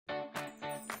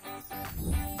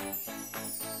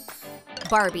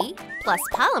Barbie plus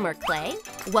polymer clay,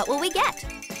 what will we get?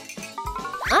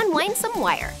 Unwind some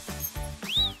wire.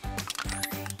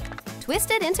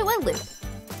 Twist it into a loop.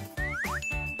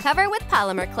 Cover with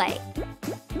polymer clay.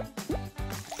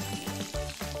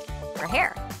 For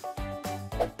hair.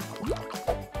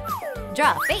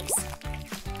 Draw a face.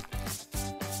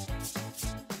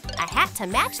 A hat to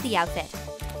match the outfit.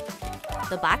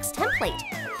 The box template.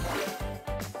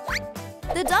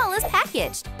 The doll is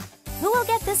packaged. Who will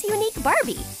get this unique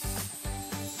Barbie?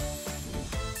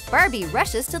 Barbie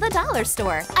rushes to the dollar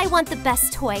store. I want the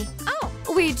best toy. Oh!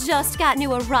 We just got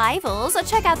new arrivals.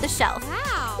 Check out the shelf.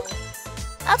 Wow!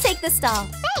 I'll take this doll.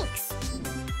 Thanks!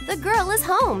 The girl is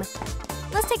home.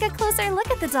 Let's take a closer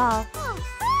look at the doll.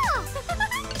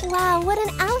 Wow, what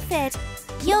an outfit!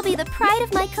 You'll be the pride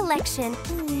of my collection.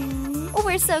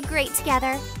 We're so great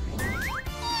together.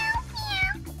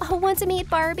 Oh, want to meet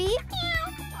Barbie?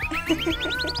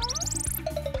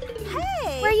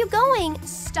 Hey! Where are you going?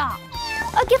 Stop!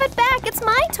 Oh, give it back! It's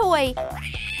my toy!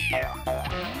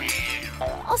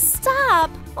 Oh, stop!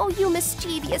 Oh, you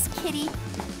mischievous kitty.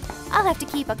 I'll have to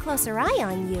keep a closer eye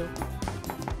on you.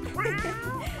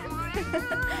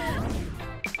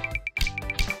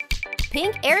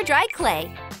 Pink air dry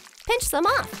clay. Pinch some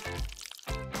off.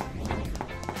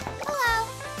 Hello!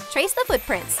 Trace the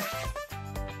footprints.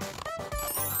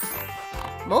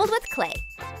 Mold with clay.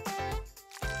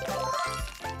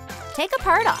 Take a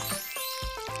part off.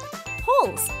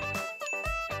 Holes.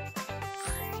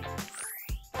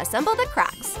 Assemble the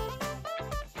Crocs.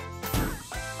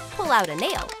 Pull out a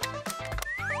nail.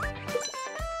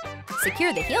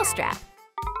 Secure the heel strap.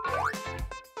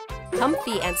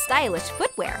 Comfy and stylish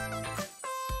footwear.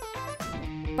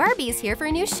 Barbie's here for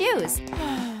new shoes.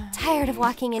 Tired of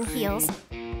walking in heels.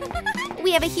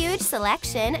 We have a huge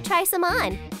selection. Try some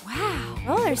on. Wow!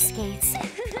 Roller skates.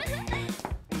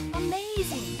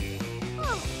 Amazing!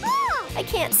 I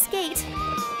can't skate.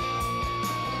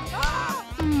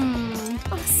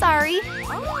 Oh, sorry.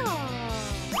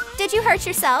 Oh. Did you hurt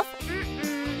yourself?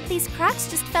 These Crocs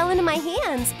just fell into my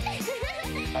hands.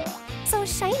 So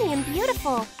shiny and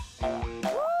beautiful.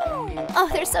 Oh,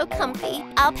 they're so comfy.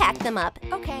 I'll pack them up.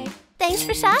 Okay. Thanks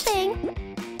for shopping.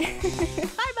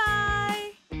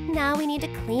 Bye-bye! Now we need to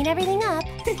clean everything up.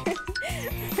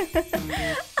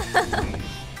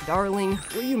 Darling,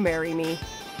 will you marry me?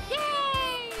 Yay!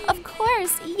 Of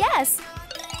course, yes.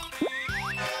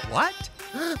 What?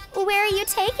 Where are you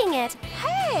taking it?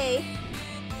 Hey!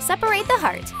 Separate the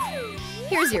heart.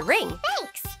 Here's your ring.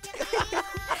 Thanks!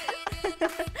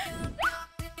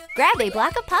 Grab a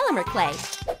block of polymer clay.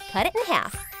 Cut it in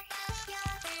half.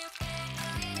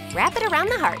 Wrap it around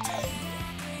the heart.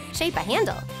 Shape a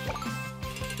handle.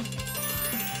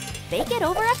 Bake it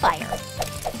over a fire.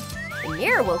 The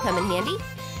mirror will come in handy.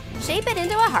 Shape it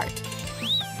into a heart.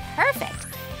 Perfect.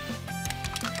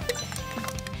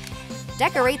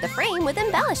 Decorate the frame with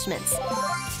embellishments.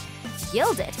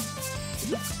 Gild it.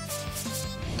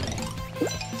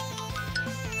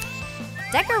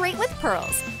 Decorate with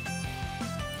pearls.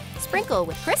 Sprinkle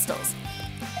with crystals.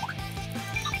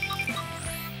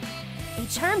 A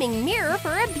charming mirror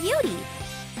for a beauty.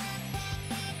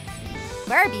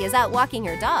 Barbie is out walking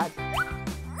her dog.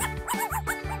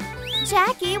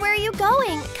 Jackie, where are you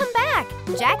going? Come back!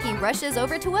 Jackie rushes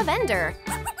over to a vendor.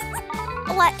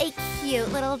 What a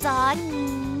cute little dog.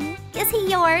 Is he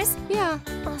yours? Yeah.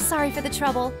 Oh, sorry for the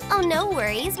trouble. Oh, no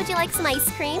worries. Would you like some ice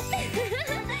cream?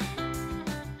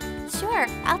 Sure,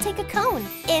 I'll take a cone.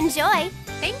 Enjoy.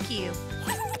 Thank you.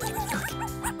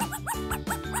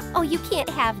 Oh, you can't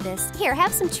have this. Here,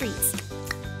 have some treats.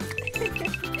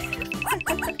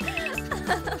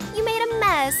 You made a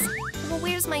mess. Oh,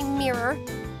 where's my mirror?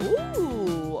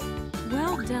 Ooh!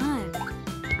 Well done.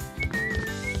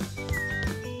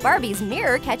 Barbie's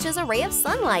mirror catches a ray of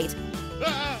sunlight.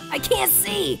 I can't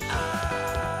see.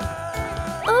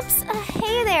 Oops,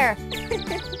 hey there.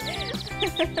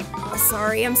 Oh,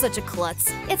 sorry, I'm such a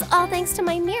klutz. It's all thanks to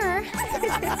my mirror.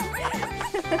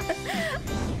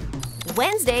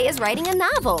 Wednesday is writing a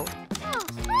novel.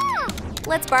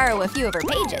 Let's borrow a few of her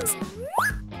pages.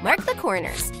 Mark the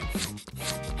corners.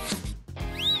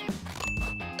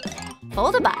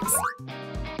 Fold a box.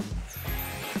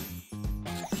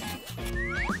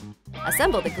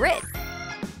 Assemble the grid.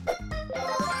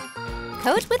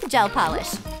 Coat with gel polish.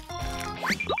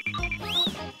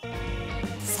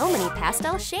 So many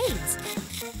pastel shades.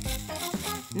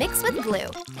 Mix with glue.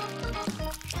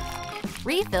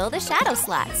 Refill the shadow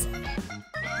slots.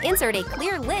 Insert a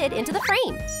clear lid into the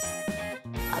frame.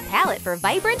 A palette for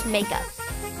vibrant makeup.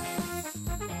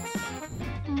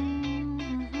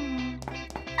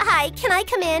 Hi, can I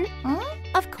come in? Huh?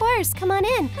 Of course, come on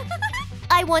in.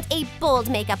 I want a bold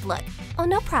makeup look. Oh,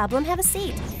 no problem. Have a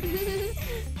seat.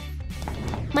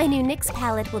 My new NYX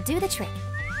palette will do the trick.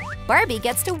 Barbie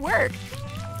gets to work.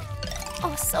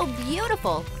 Oh, so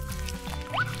beautiful.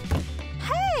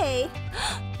 Hey!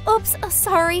 Oops, oh,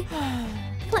 sorry.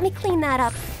 Let me clean that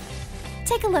up.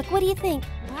 Take a look. What do you think?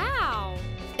 Wow!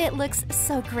 It looks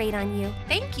so great on you.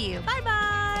 Thank you.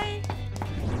 Bye-bye!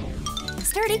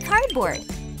 Sturdy cardboard.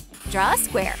 Draw a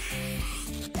square.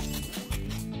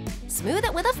 Smooth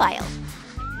it with a file.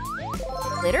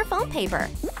 Glitter foam paper.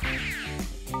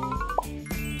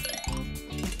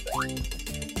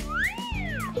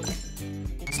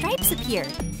 Stripes appear.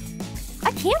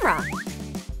 A camera.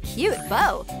 Cute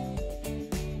bow.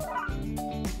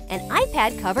 An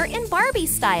iPad cover in Barbie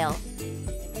style.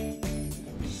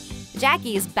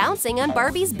 Jackie is bouncing on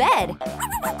Barbie's bed.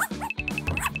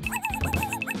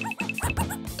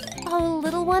 Oh,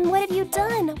 little one, what have you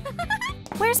done?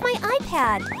 Where's my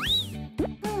iPad?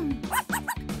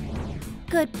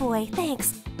 Good boy,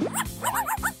 thanks.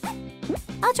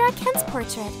 I'll draw Ken's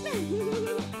portrait.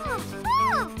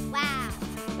 Wow.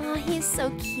 Oh, he's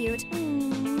so cute.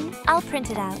 I'll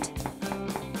print it out.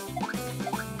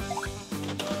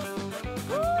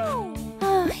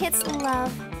 Oh, it's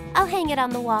love. I'll hang it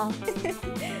on the wall.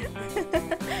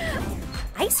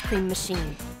 Ice cream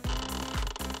machine.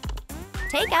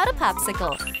 Take out a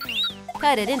popsicle.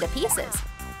 Cut it into pieces.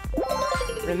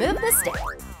 Remove the stick.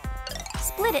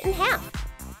 Split it in half.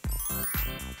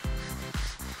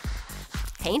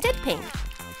 Paint it pink.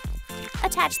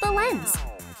 Attach the lens.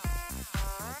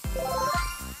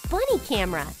 Bunny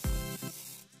camera.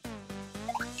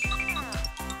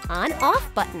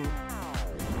 On/off button.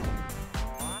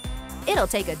 It'll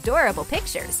take adorable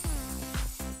pictures.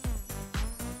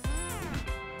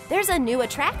 There's a new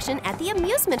attraction at the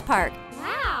amusement park.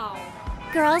 Wow!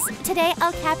 Girls, today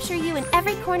I'll capture you in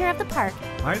every corner of the park.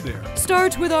 Hi there.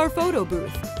 Start with our photo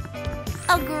booth.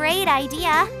 A great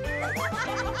idea.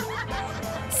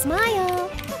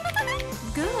 Smile.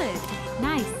 Good.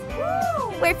 Nice.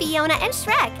 We're Fiona and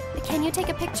Shrek. Can you take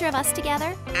a picture of us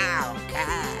together?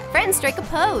 Friends, strike a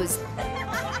pose.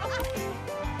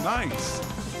 Nice.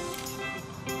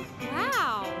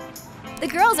 Wow! The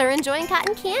girls are enjoying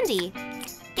cotton candy.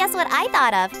 Guess what I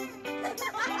thought of?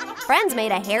 Friends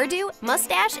made a hairdo,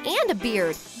 mustache, and a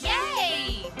beard.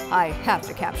 Yay! I have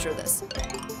to capture this.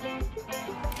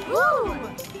 Woo!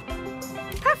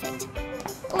 Perfect.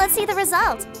 Let's see the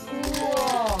result.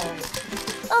 Whoa.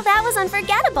 Oh, that was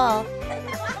unforgettable.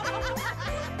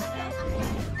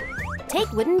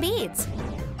 Take wooden beads.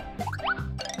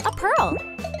 A pearl.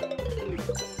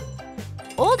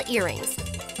 Old earrings.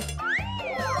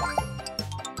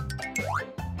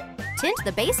 Tint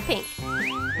the base pink.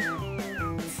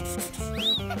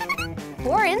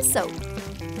 Pour in soap.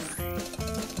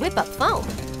 Whip up foam.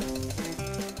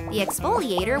 The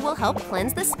exfoliator will help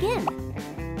cleanse the skin.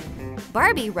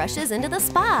 Barbie rushes into the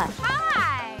spa.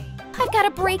 Hi! I've got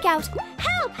a breakout.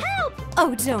 Help, help!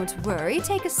 Oh, don't worry.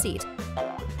 Take a seat.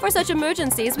 For such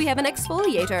emergencies, we have an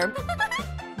exfoliator.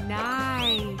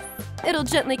 Nice! It'll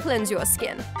gently cleanse your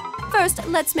skin. First,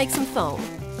 let's make some foam.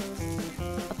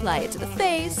 Apply it to the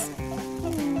face.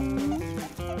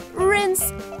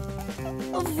 Rinse.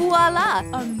 Voila!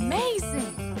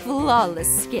 Amazing!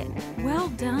 Flawless skin. Well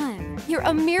done. You're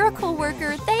a miracle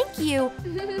worker. Thank you.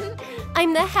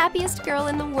 I'm the happiest girl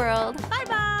in the world.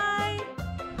 Bye-bye!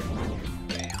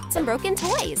 Some broken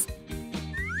toys.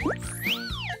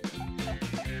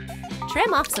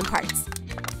 Trim off some parts.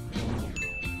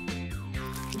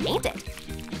 Paint it.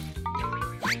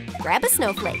 Grab a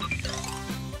snowflake.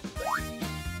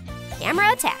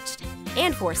 Camera attached.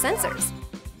 And 4 sensors.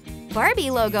 Barbie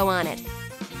logo on it.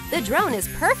 The drone is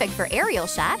perfect for aerial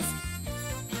shots.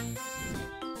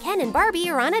 Ken and Barbie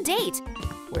are on a date.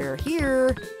 We're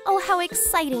here. Oh, how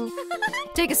exciting.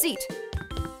 Take a seat.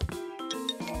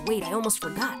 Wait, I almost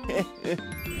forgot.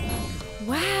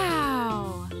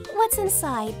 Wow! What's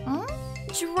inside?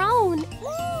 Drone.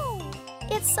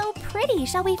 It's so pretty.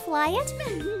 Shall we fly it?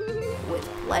 With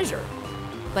pleasure.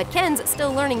 But Ken's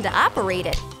still learning to operate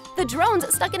it. The drone's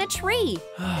stuck in a tree.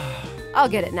 I'll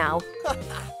get it now.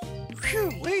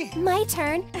 Phew-wee. My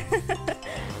turn.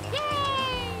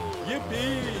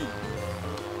 Yippee.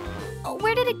 Oh,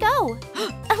 where did it go?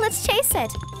 Let's chase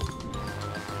it.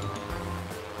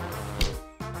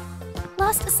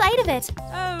 Lost sight of it.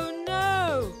 Oh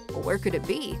no! Where could it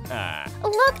be?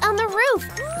 Look, on the roof.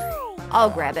 I'll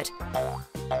grab it.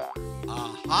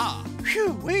 Aha.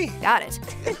 Phew-wee. Got it.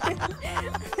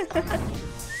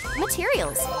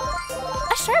 Materials.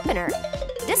 A sharpener.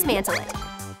 Dismantle it.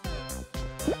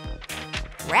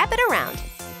 Wrap it around.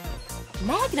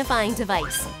 Magnifying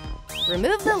device.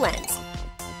 Remove the lens.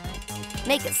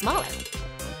 Make it smaller.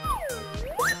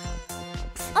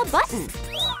 A button.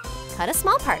 Cut a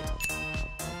small part.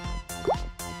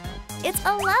 It's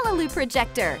a LaLiLu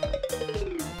projector.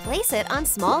 Place it on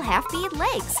small half-bead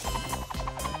legs.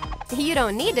 You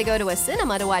don't need to go to a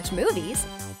cinema to watch movies.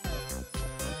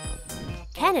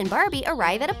 Ken and Barbie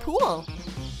arrive at a pool.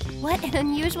 What an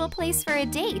unusual place for a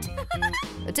date.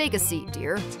 Take a seat,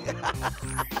 dear.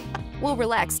 We'll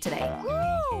relax today.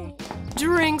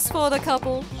 Drinks for the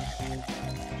couple.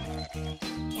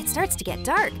 It starts to get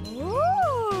dark.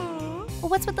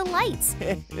 What's with the lights?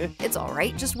 It's all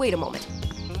right, just wait a moment.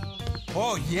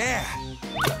 Oh, yeah.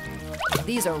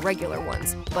 These are regular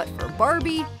ones, but for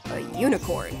Barbie, a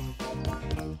unicorn.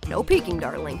 No peeking,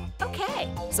 darling. Okay.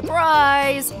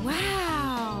 Surprise!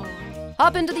 Wow.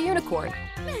 Hop into the unicorn.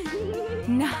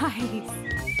 Nice.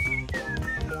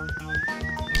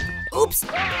 Oops!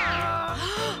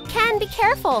 Ken, be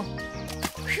careful.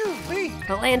 Phew-wee.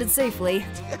 I landed safely.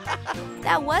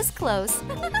 That was close.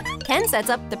 Ken sets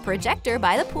up the projector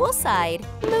by the poolside.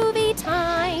 Movie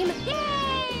time!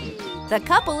 Yay! The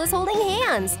couple is holding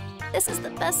hands. This is the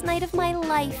best night of my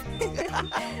life.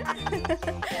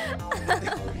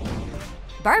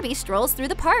 Barbie strolls through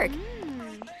the park.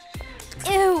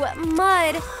 Ew,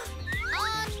 mud.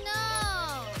 Oh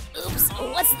no! Oops,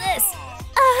 what's this?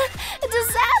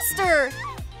 Disaster!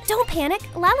 Don't panic,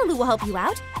 LaLiLu will help you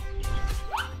out.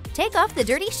 Take off the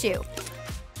dirty shoe.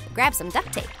 Grab some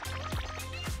duct tape.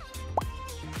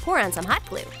 Pour on some hot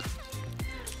glue.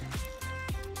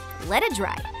 Let it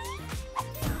dry.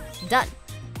 Done.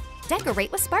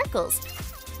 Decorate with sparkles.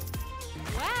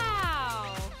 Wow.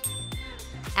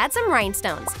 Add some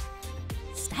rhinestones.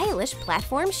 Stylish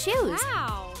platform shoes.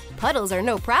 Wow. Puddles are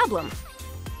no problem.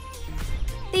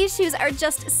 These shoes are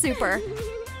just super.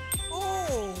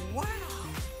 Oh, wow.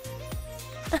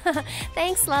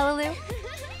 Thanks, LaLiLu.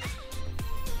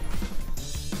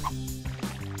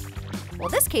 Well,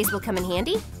 this case will come in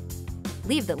handy.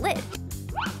 Leave the lid.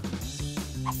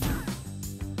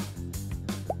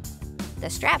 The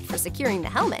strap for securing the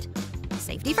helmet.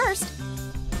 Safety first.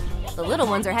 The little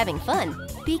ones are having fun.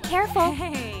 Be careful.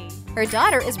 Hey. Her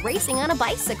daughter is racing on a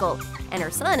bicycle, and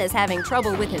her son is having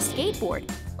trouble with his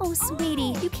skateboard. Oh,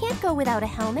 sweetie, you can't go without a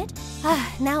helmet.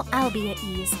 Now I'll be at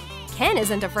ease. Ken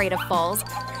isn't afraid of falls.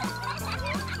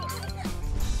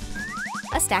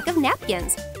 A stack of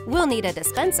napkins. We'll need a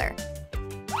dispenser.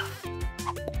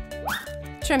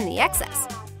 Trim the excess.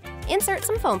 Insert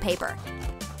some foam paper.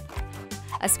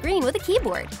 A screen with a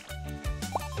keyboard.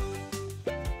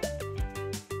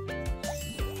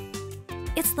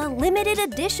 It's the limited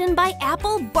edition by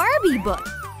Apple Barbie book.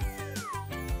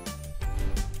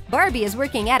 Barbie is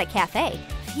working at a cafe.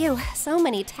 Phew, so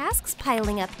many tasks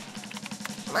piling up.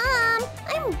 Mom,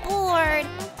 I'm bored.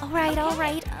 All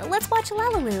right, let's watch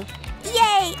LaLiLu.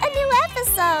 Yay, a new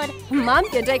episode! Mom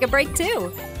can take a break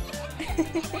too.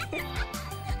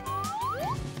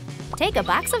 Take a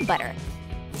box of butter.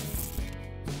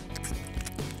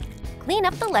 Clean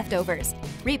up the leftovers.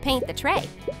 Repaint the tray.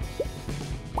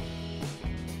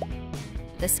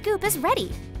 The scoop is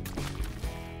ready.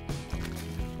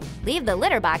 Leave the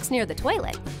litter box near the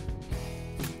toilet.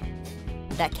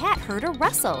 The cat heard a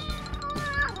rustle.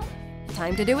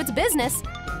 Time to do its business.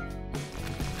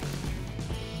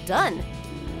 Done.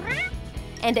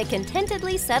 And it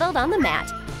contentedly settled on the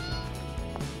mat.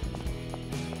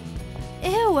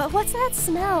 Ew, what's that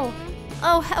smell?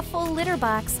 Oh, a full litter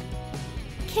box.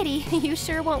 Kitty, you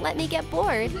sure won't let me get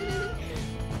bored.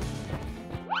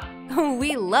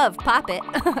 We love Pop It.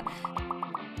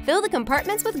 Fill the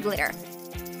compartments with glitter.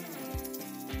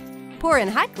 Pour in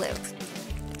hot glue.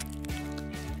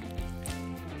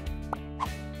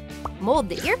 Mold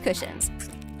the ear cushions.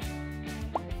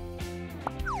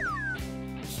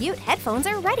 Cute headphones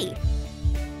are ready.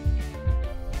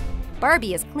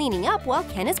 Barbie is cleaning up while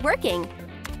Ken is working.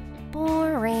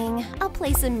 Boring. I'll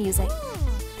play some music.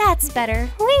 That's better.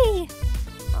 Whee!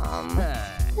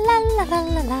 La la la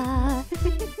la la.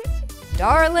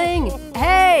 Darling,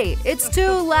 hey, it's too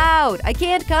loud. I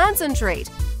can't concentrate.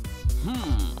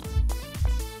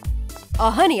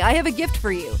 Honey, I have a gift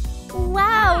for you.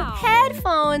 Wow,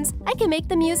 headphones! I can make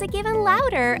the music even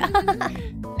louder.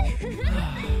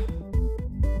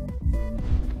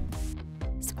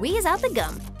 Squeeze out the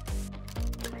gum.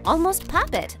 Almost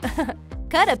pop it.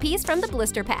 Cut a piece from the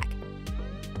blister pack.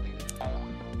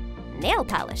 Nail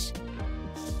polish.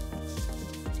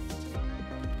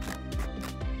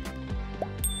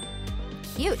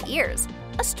 Cute ears.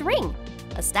 A string.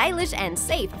 A stylish and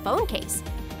safe phone case.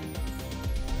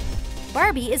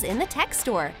 Barbie is in the tech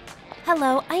store.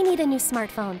 Hello, I need a new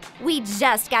smartphone. We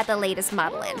just got the latest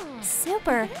model in.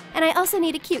 Super. And I also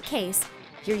need a cute case.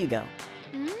 Here you go.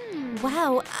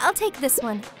 Wow, I'll take this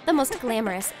one, the most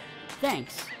glamorous.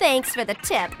 Thanks. Thanks for the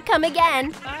tip. Come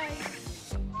again.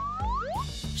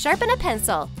 Sharpen a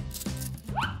pencil.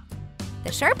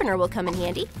 The sharpener will come in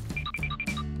handy.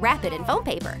 Wrap it in foam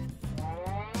paper.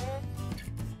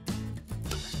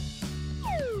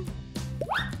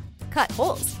 Cut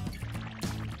holes.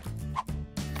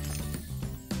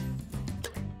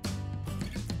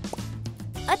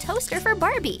 A toaster for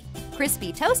Barbie.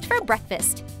 Crispy toast for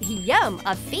breakfast. Yum,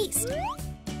 a feast.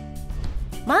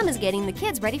 Mom is getting the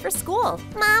kids ready for school.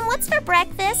 Mom, what's for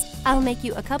breakfast? I'll make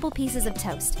you a couple pieces of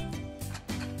toast.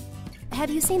 Have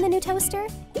you seen the new toaster?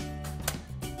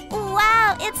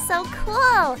 Wow, it's so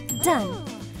cool! Done.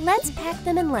 Let's pack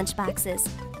them in lunch boxes.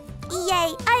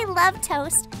 Yay, I love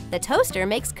toast. The toaster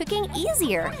makes cooking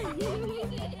easier.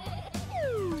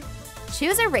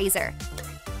 Choose a razor.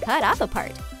 Cut off a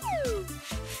part.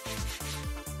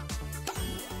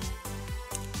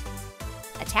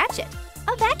 Attach it.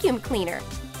 A vacuum cleaner.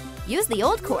 Use the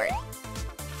old cord.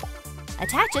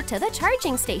 Attach it to the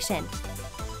charging station.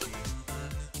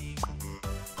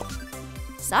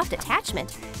 Soft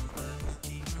attachment.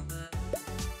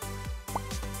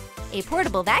 A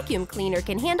portable vacuum cleaner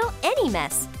can handle any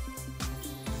mess.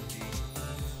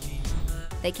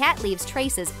 The cat leaves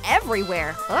traces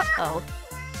everywhere. Uh-oh.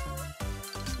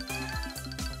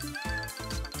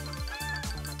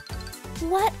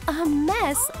 What a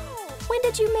mess! When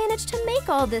did you manage to make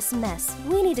all this mess?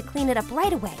 We need to clean it up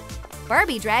right away.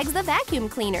 Barbie drags the vacuum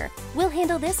cleaner. We'll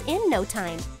handle this in no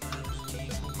time.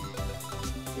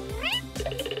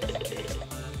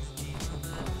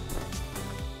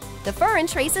 The fur and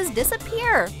traces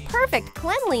disappear. Perfect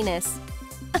cleanliness.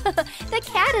 The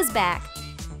cat is back.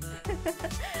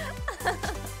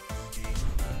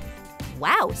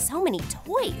 Wow, so many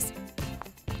toys.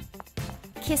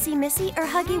 Kissy Missy or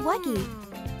Huggy Wuggy?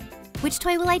 Which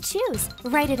toy will I choose?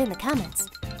 Write it in the comments.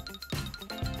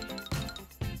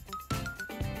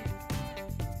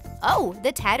 Oh,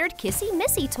 the tattered Kissy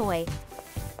Missy toy.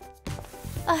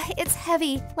 It's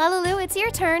heavy. LaLiLu, it's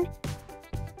your turn.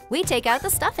 We take out the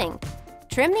stuffing.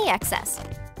 Trim the excess.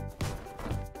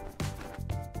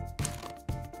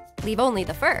 Leave only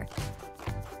the fur.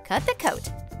 Cut the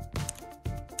coat.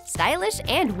 Stylish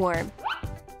and warm.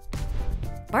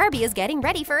 Barbie is getting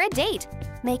ready for a date.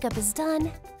 Makeup is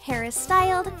done. Hair is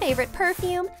styled. Favorite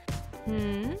perfume.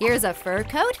 Here's a fur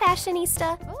coat,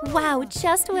 fashionista. Wow,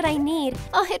 just what I need.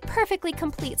 Oh, it perfectly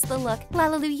completes the look.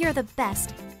 LaLiLu, you're the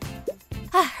best.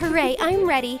 Ah, hooray, I'm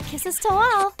ready. Kisses to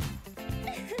all.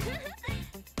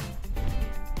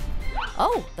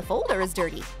 Oh, the folder is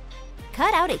dirty.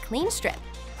 Cut out a clean strip.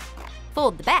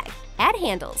 Fold the bag. Add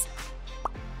handles.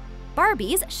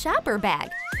 Barbie's shopper bag.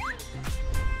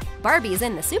 Barbie's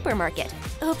in the supermarket.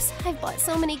 Oops, I've bought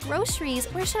so many groceries.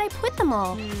 Where should I put them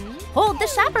all? Hold the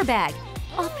shopper bag.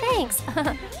 Oh, thanks.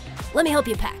 Let me help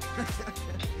you pack.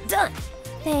 Done.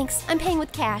 Thanks, I'm paying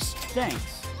with cash.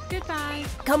 Thanks. Goodbye.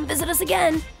 Come visit us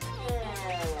again.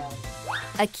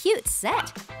 A cute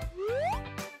set.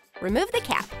 Remove the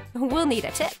cap. We'll need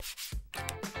a tip.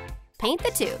 Paint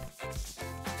the tube.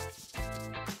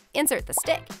 Insert the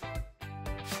stick.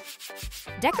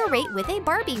 Decorate with a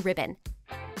Barbie ribbon.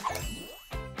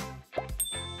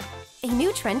 A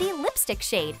new trendy lipstick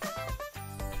shade.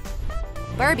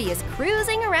 Barbie is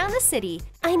cruising around the city.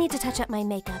 I need to touch up my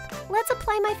makeup. Let's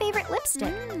apply my favorite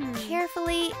lipstick.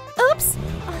 Carefully. Oops!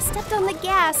 Oh, stepped on the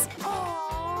gas.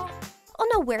 Oh,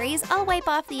 no worries. I'll wipe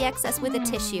off the excess with a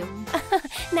tissue.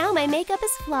 Now my makeup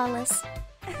is flawless.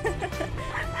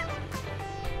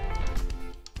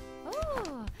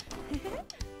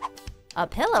 A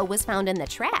pillow was found in the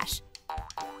trash.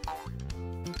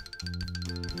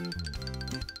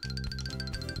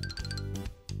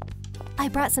 I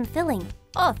brought some filling.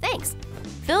 Oh, thanks.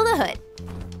 Fill the hood.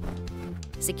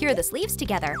 Secure the sleeves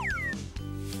together.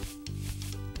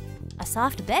 A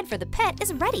soft bed for the pet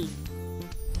is ready.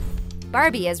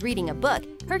 Barbie is reading a book.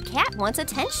 Her cat wants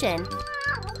attention.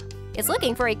 It's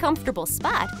looking for a comfortable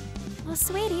spot. Oh,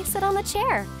 sweetie, sit on the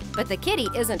chair. But the kitty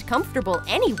isn't comfortable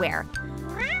anywhere.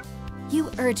 You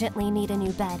urgently need a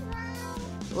new bed.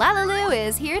 LaLiLu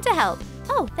is here to help.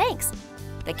 Oh, thanks.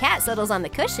 The cat settles on the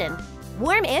cushion.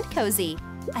 Warm and cozy.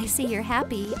 I see you're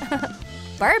happy.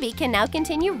 Barbie can now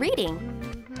continue reading.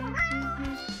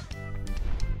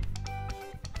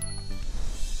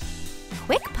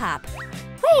 Quick pop.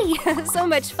 Hey, so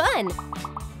much fun.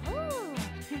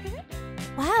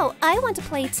 Wow, I want to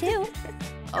play too.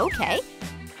 Okay.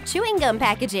 Chewing gum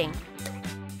packaging.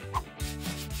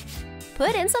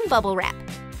 Put in some bubble wrap.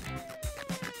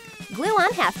 Glue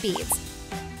on half beads.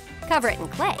 Cover it in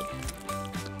clay.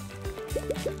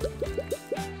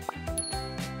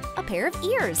 A pair of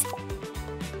ears.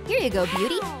 Here you go,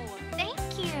 Beauty. Thank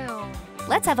you.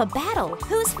 Let's have a battle.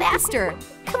 Who's faster?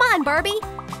 Come on, Barbie.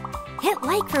 Hit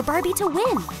like for Barbie to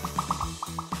win.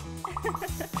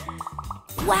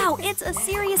 Wow, it's a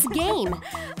serious game.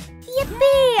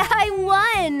 Yippee! I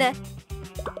won!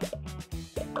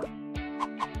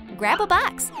 Grab a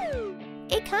box.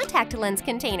 A contact lens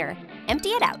container.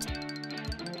 Empty it out.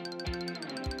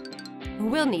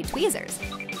 We'll need tweezers.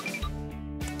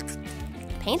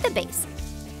 Paint the base.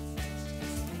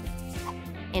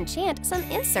 Enchant some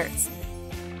inserts.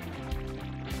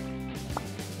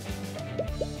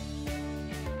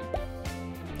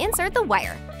 Insert the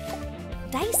wire.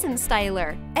 Dyson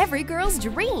styler, every girl's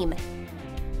dream.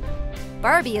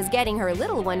 Barbie is getting her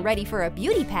little one ready for a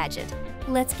beauty pageant.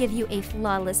 Let's give you a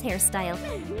flawless hairstyle.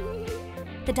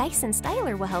 The Dyson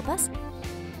styler will help us.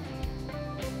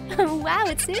 Wow,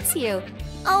 it suits you.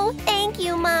 Oh, thank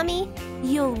you, Mommy.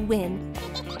 You'll win.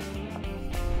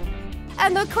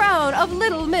 And the crown of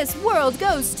Little Miss World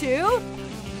goes to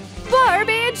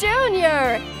Barbie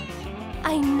Jr.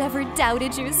 I never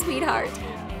doubted you, sweetheart.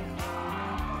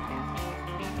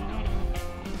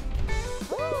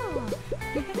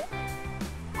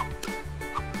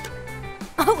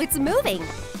 Oh, it's moving.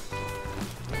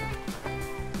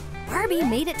 Barbie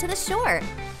made it to the shore.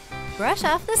 Brush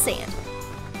off the sand.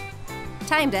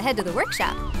 Time to head to the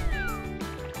workshop.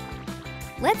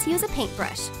 Let's use a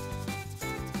paintbrush.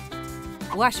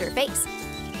 Wash your face.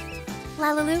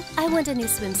 LaLiLu, I want a new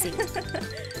swimsuit.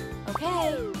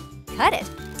 Okay. Cut it.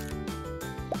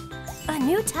 A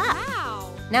new top. Wow.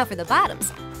 Now for the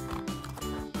bottoms.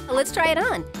 Let's try it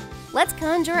on. Let's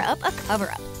conjure up a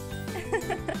cover-up.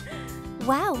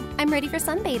 Wow, I'm ready for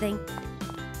sunbathing.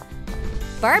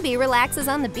 Barbie relaxes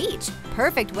on the beach.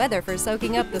 Perfect weather for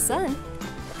soaking up the sun.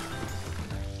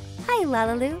 Hi,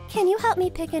 LaLiLu. Can you help me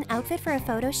pick an outfit for a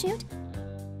photo shoot?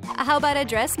 How about a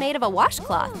dress made of a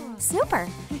washcloth? Super.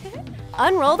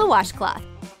 Unroll the washcloth.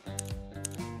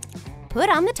 Put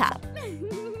on the top.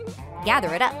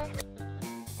 Gather it up.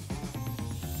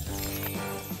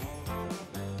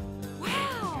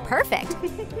 Wow. Perfect.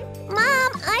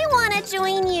 Mom, I want to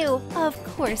join you. Of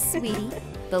course, sweetie.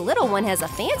 The little one has a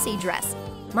fancy dress.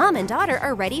 Mom and daughter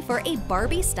are ready for a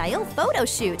Barbie-style photo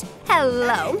shoot.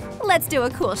 Hello. Let's do a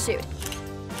cool shoot.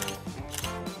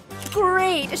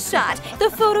 Great shot. The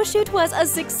photo shoot was a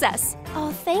success.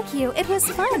 Oh, thank you. It was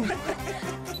fun.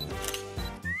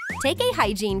 Take a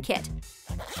hygiene kit.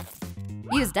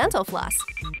 Use dental floss.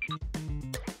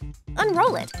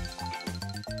 Unroll it.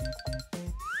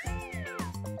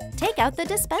 Take out the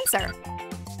dispenser.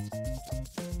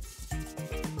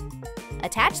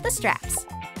 Attach the straps.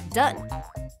 Done.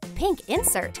 Pink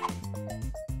insert.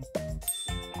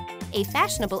 A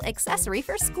fashionable accessory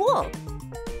for school.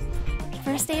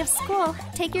 First day of school.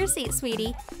 Take your seat,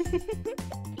 sweetie.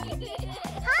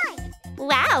 Hi.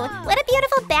 Wow, what a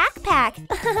beautiful backpack.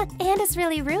 And it's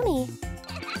really roomy.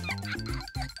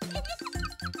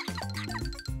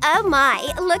 Oh my,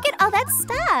 look at all that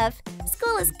stuff.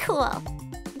 School is cool.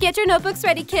 Get your notebooks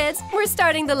ready, kids. We're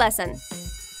starting the lesson.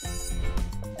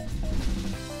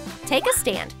 Take a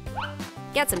stand.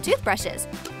 Get some toothbrushes.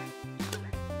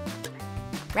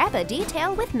 Wrap a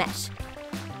detail with mesh.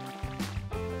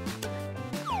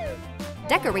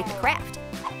 Decorate the craft.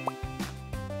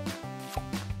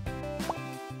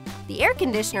 The air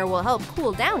conditioner will help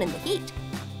cool down in the heat.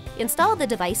 Install the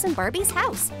device in Barbie's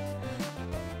house.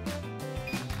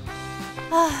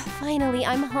 Ah, finally,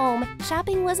 I'm home.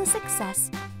 Shopping was a success.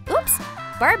 Oops!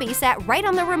 Barbie sat right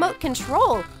on the remote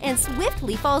control and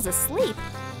swiftly falls asleep.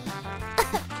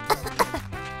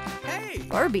 Hey!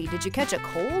 Barbie, did you catch a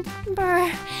cold? Brr,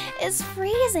 it's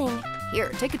freezing. Here,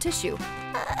 take a tissue.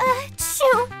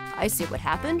 Achoo! I see what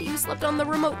happened. You slept on the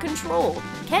remote control.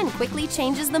 Ken quickly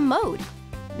changes the mode.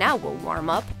 Now we'll warm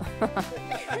up.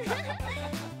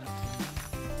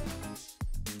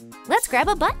 Let's grab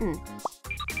a button.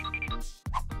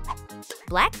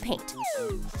 Black paint.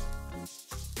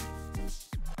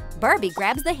 Barbie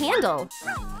grabs the handle.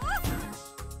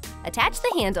 Attach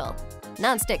the handle.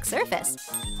 Non-stick surface.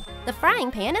 The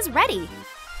frying pan is ready.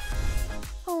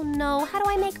 Oh no, how do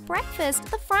I make breakfast?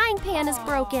 The frying pan is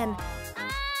broken.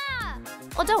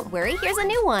 Well, don't worry, here's a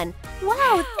new one.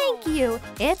 Wow, thank you.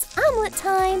 It's omelet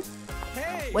time.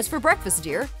 Hey! What's for breakfast,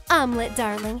 dear? Omelet,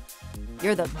 darling.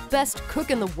 You're the best cook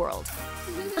in the world.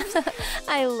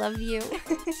 I love you.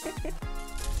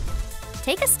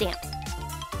 Take a stamp.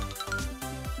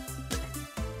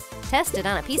 Test it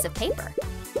on a piece of paper.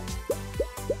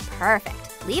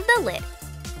 Perfect. Leave the lid.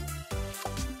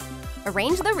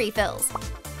 Arrange the refills.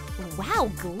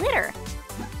 Wow, glitter.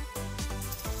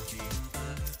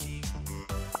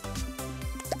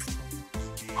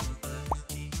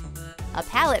 a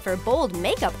palette for bold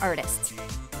makeup artists.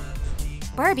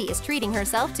 Barbie is treating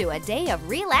herself to a day of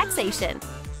relaxation.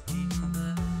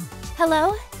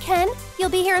 Hello, Ken? You'll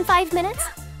be here in 5 minutes?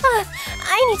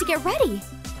 I need to get ready.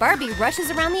 Barbie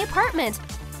rushes around the apartment.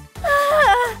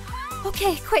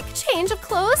 Okay, quick change of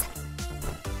clothes.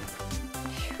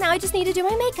 Now I just need to do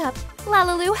my makeup.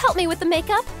 LaLiLu, help me with the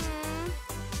makeup.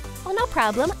 Oh, no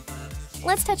problem.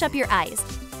 Let's touch up your eyes.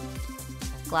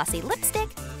 Glossy lipstick.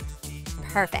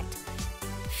 Perfect.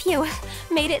 Phew,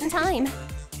 made it in time.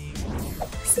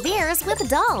 Spheres with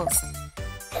dolls.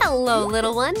 Hello,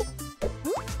 little one.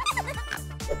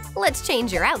 Let's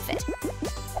change your outfit.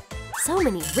 So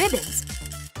many ribbons.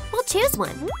 We'll choose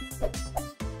one.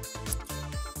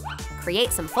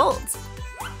 Create some folds.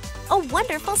 A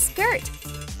wonderful skirt.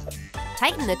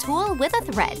 Tighten the tulle with a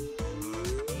thread.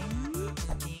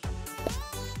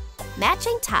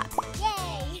 Matching top.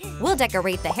 Yay! We'll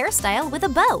decorate the hairstyle with a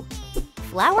bow.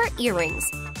 Flower earrings.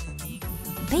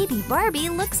 Baby Barbie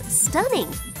looks stunning.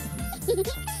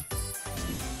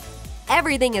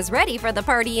 Everything is ready for the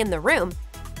party in the room.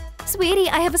 Sweetie,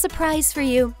 I have a surprise for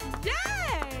you.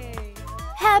 Yay!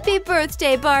 Happy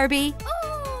birthday, Barbie!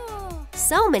 Ooh.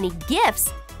 So many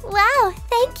gifts. Wow,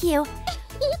 thank you.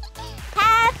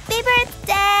 Happy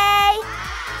birthday!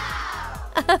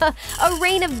 A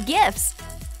rain of gifts.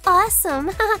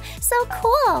 Awesome, so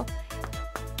cool.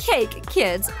 Cake,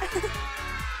 kids.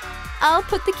 I'll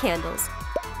put the candles.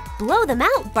 Blow them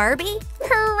out, Barbie.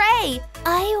 Hooray!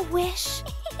 I wish.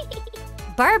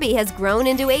 Barbie has grown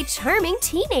into a charming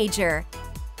teenager.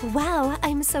 Wow,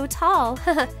 I'm so tall.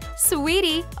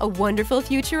 Sweetie, a wonderful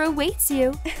future awaits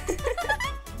you.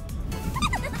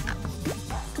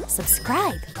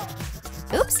 Subscribe.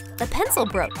 Oops, the pencil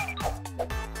broke.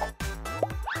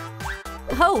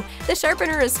 Oh, the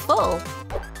sharpener is full.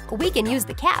 We can use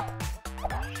the cap.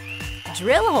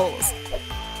 Drill holes.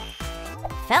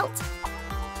 Felt.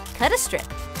 Cut a strip.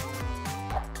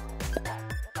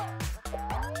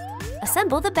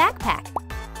 Assemble the backpack.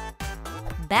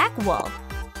 Back wall.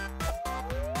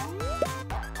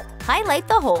 Highlight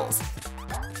the holes.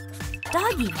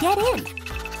 Doggy, get in.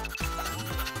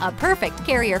 A perfect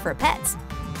carrier for pets.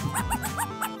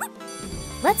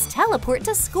 Let's teleport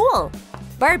to school.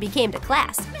 Barbie came to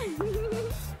class.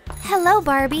 Hello,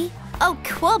 Barbie. Oh,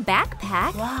 cool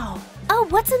backpack. Wow. Oh,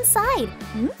 what's inside?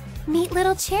 Neat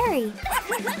little cherry.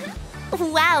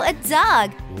 Wow, a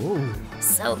dog. Ooh.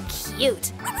 So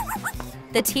cute.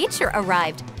 The teacher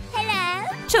arrived. Hello.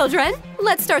 Children,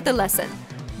 let's start the lesson.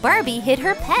 Barbie hid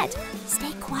her pet.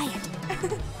 Stay quiet.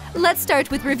 Let's start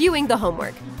with reviewing the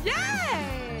homework.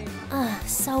 Yay! Ugh,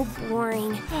 so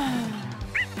boring.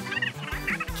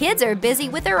 Kids are busy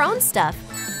with their own stuff.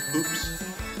 Oops.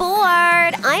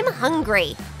 Bored, I'm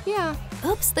hungry. Yeah.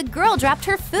 Oops, the girl dropped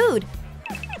her food.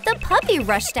 The puppy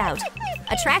rushed out,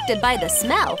 attracted by the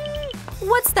smell.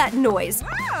 What's that noise?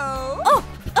 Oh! Oh,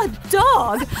 a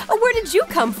dog! Where did you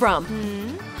come from?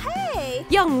 Hey!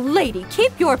 Young lady,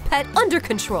 keep your pet under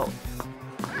control.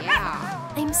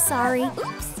 Yeah. I'm sorry.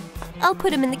 Oops. I'll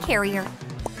put him in the carrier.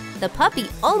 The puppy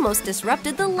almost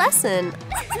disrupted the lesson.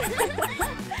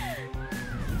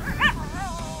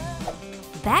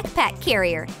 Backpack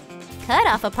carrier. Cut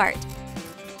off a part.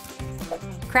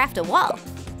 Craft a wall.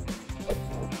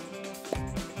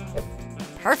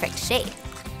 Perfect shape.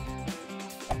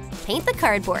 Paint the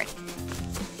cardboard.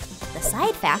 The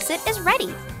side facet is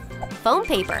ready. Foam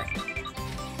paper.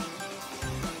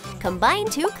 Combine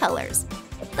two colors.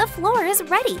 The floor is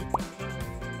ready.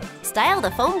 Style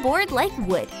the foam board like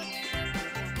wood.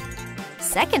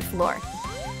 Second floor.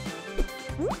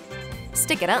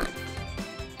 Stick it on.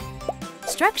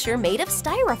 Structure made of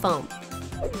styrofoam.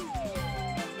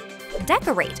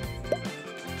 Decorate.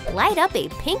 Light up a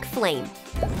pink flame.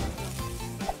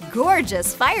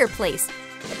 Gorgeous fireplace.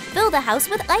 Fill the house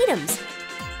with items.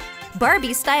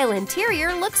 Barbie-style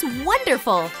interior looks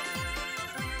wonderful.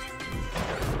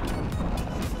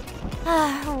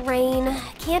 Rain.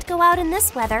 Can't go out in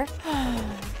this weather.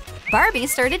 Barbie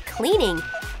started cleaning.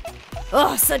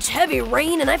 Oh, such heavy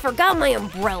rain and I forgot my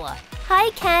umbrella.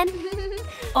 Hi, Ken.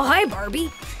 Oh, hi,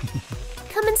 Barbie.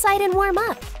 Come inside and warm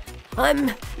up.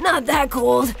 I'm not that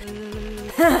cold.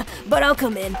 But I'll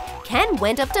come in. Ken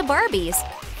went up to Barbie's.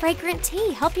 Fragrant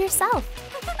tea. Help yourself.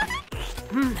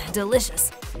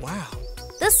 Delicious. Wow.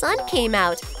 The sun came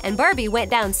out and Barbie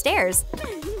went downstairs.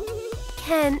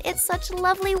 Ken, it's such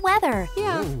lovely weather.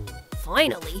 Yeah. Ooh.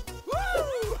 Finally.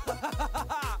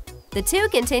 The two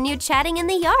continued chatting in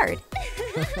the yard.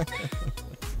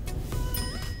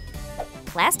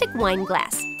 Plastic wine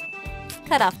glass.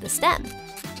 Cut off the stem.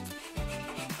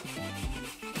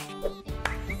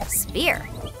 Sphere.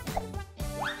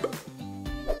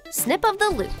 Snip of the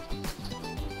loop.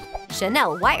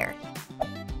 Chanel wire.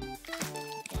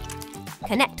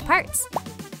 Connect parts.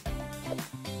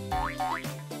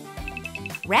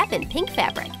 Wrap in pink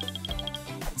fabric.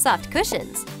 Soft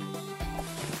cushions.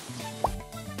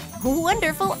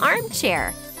 Wonderful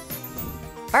armchair.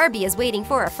 Barbie is waiting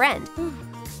for a friend.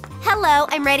 Hello,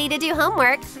 I'm ready to do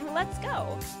homework. Let's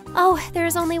go. Oh,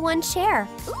 there's only one chair.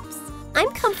 Oops.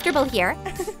 I'm comfortable here.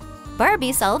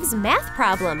 Barbie solves math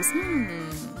problems.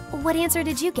 What answer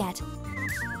did you get?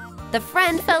 The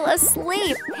friend fell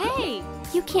asleep. Hey.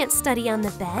 You can't study on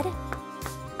the bed.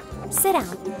 Sit down.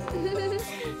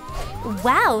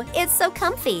 Wow, it's so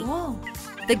comfy. Whoa.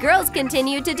 The girls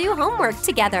continued to do homework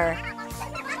together.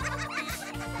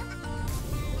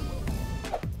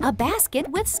 A basket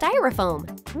with styrofoam.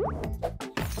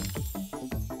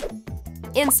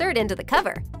 Insert into the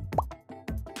cover.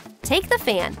 Take the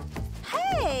fan.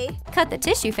 Hey. Cut the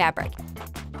tissue fabric.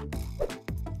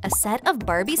 A set of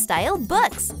Barbie-style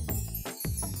books.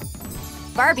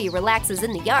 Barbie relaxes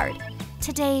in the yard.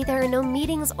 Today, there are no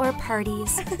meetings or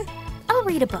parties. I'll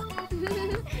read a book.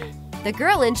 The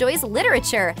girl enjoys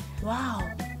literature. Wow.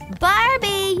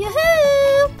 Barbie,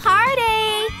 yoo-hoo,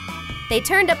 party! They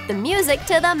turned up the music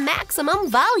to the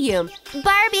maximum volume.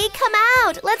 Barbie, come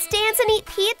out! Let's dance and eat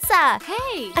pizza!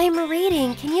 Hey. I'm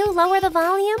reading. Can you lower the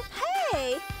volume?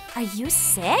 Hey. Are you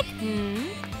sick?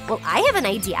 Well, I have an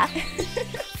idea.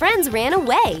 Friends ran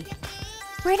away.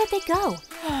 Where did they go?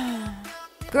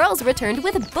 Girls returned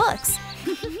with books.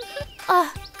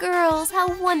 Oh, girls,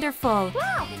 how wonderful.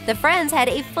 Wow. The friends had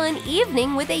a fun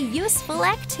evening with a useful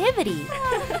activity.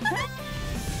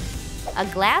 A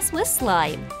glass with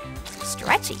slime.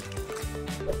 Stretchy.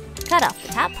 Cut off the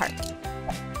top part.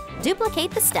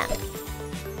 Duplicate the stem.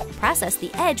 Process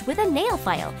the edge with a nail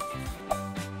file.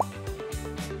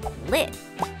 Lid.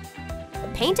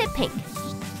 Paint it pink.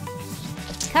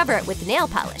 Cover it with nail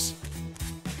polish.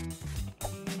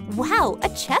 Wow, a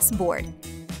chessboard.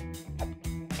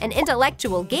 An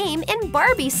intellectual game in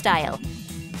Barbie style.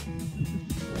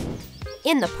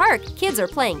 In the park, kids are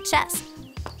playing chess.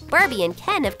 Barbie and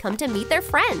Ken have come to meet their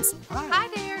friends. Hi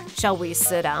there. Shall we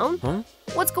sit down? Huh?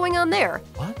 What's going on there?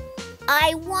 What?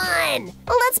 I won!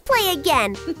 Let's play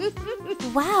again!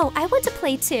 Wow, I want to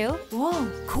play too.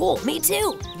 Whoa. Cool, me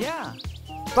too. Yeah.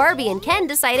 Barbie and Ken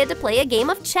decided to play a game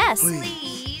of chess.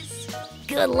 Please.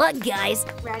 Good luck, guys.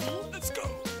 Ready? Let's go.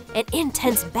 An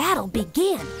intense battle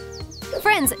began.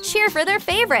 Friends cheer for their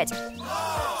favorite.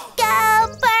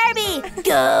 Go, Barbie!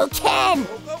 Go, Ken!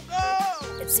 Go, go,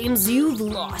 go! It seems you've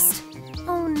lost.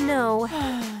 Oh, no.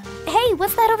 Hey,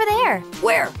 what's that over there?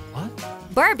 Where?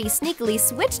 What? Barbie sneakily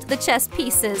switched the chess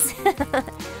pieces.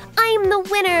 I'm the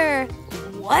winner.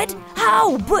 What?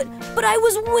 How? But I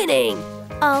was winning.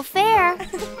 Oh, fair.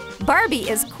 Barbie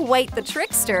is quite the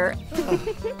trickster.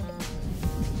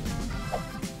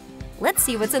 Let's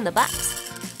see what's in the box.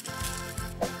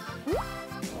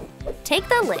 Take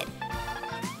the lid.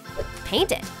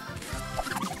 Paint it.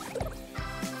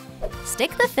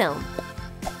 Stick the film.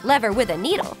 Lever with a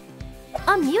needle.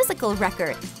 A musical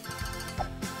record.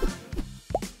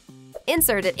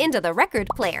 Insert it into the record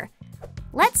player.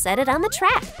 Let's set it on the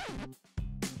track.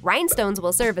 Rhinestones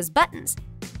will serve as buttons.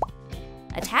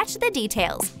 Attach the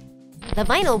details. The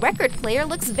vinyl record player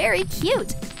looks very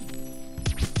cute.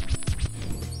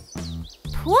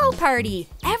 Pool party!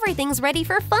 Everything's ready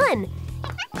for fun!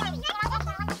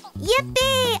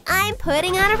 Yippee! I'm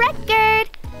putting on a record!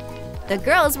 The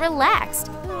girls relaxed.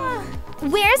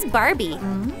 Where's Barbie?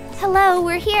 Hello,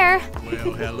 we're here.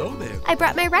 Well, hello there. I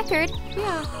brought my record.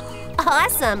 Yeah.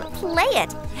 Awesome! Play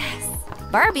it! Yes.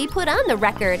 Barbie put on the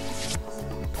record.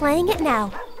 Playing it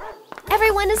now.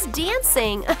 Everyone is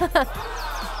dancing.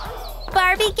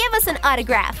 Barbie, give us an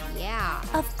autograph. Yeah.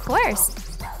 Of course.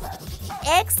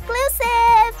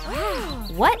 Exclusive! Wow.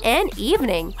 What an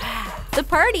evening! The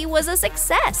party was a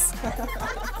success.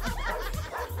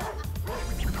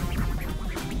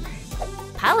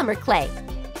 Polymer clay.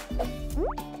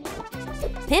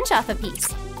 Pinch off a piece.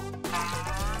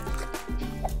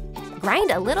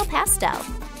 Grind a little pastel.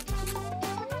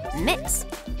 Mix.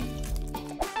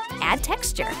 Add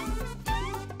texture.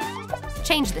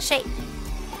 Change the shape.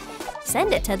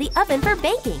 Send it to the oven for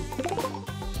baking.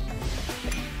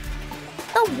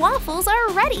 The waffles are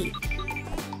ready.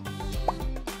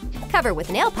 Cover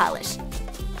with nail polish.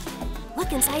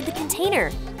 Look inside the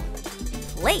container.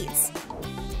 Plates.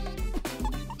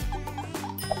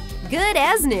 Good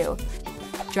as new.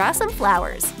 Draw some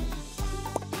flowers.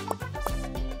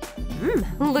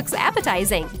 Looks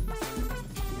appetizing.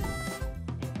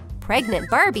 Pregnant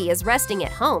Barbie is resting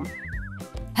at home.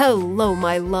 Hello,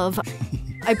 my love.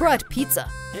 I brought pizza.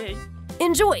 Hey.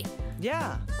 Enjoy.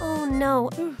 Yeah. Oh no,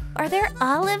 are there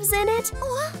olives in it?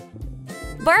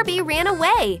 Barbie ran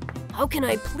away. How can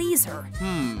I please her?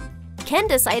 Ken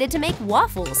decided to make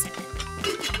waffles.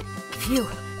 Phew,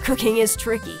 cooking is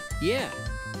tricky. Yeah.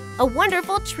 A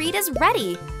wonderful treat is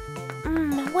ready.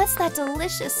 What's that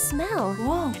delicious smell?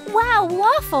 Whoa. Wow,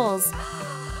 waffles!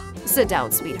 Sit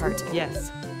down, sweetheart.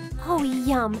 Yes. Oh,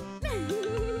 yum.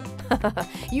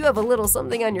 You have a little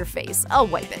something on your face. I'll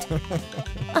wipe it.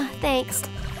 Thanks.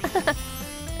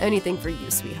 Anything for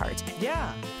you, sweetheart.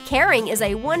 Yeah. Caring is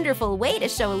a wonderful way to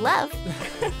show love.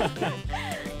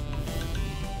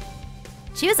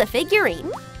 Choose a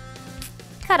figurine.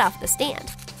 Cut off the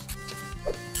stand.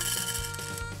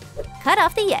 Cut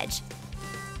off the edge.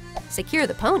 Secure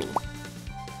the pony.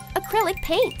 Acrylic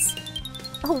paints.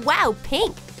 Oh wow,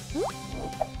 pink.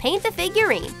 Paint the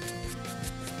figurine.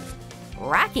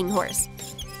 Rocking horse.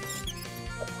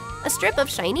 A strip of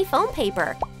shiny foam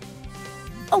paper.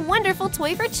 A wonderful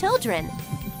toy for children.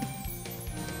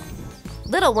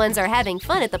 Little ones are having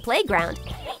fun at the playground.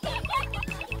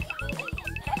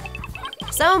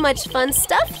 So much fun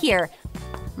stuff here.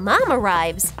 Mom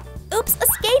arrives. Oops, a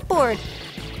skateboard.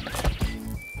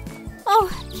 Oh,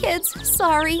 kids,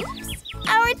 sorry.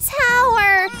 Our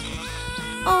tower!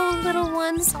 Oh, little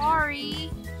ones. Sorry.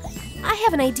 I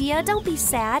have an idea, don't be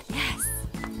sad. Yes.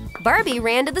 Barbie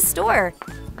ran to the store.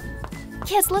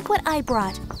 Kids, look what I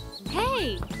brought.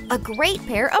 Hey. A great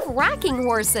pair of rocking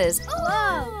horses.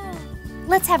 Whoa.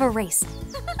 Let's have a race.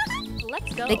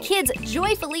 Let's go. The kids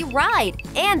joyfully ride,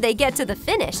 and they get to the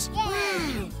finish.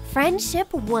 Wow.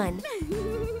 Friendship won.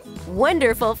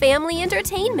 Wonderful family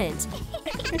entertainment.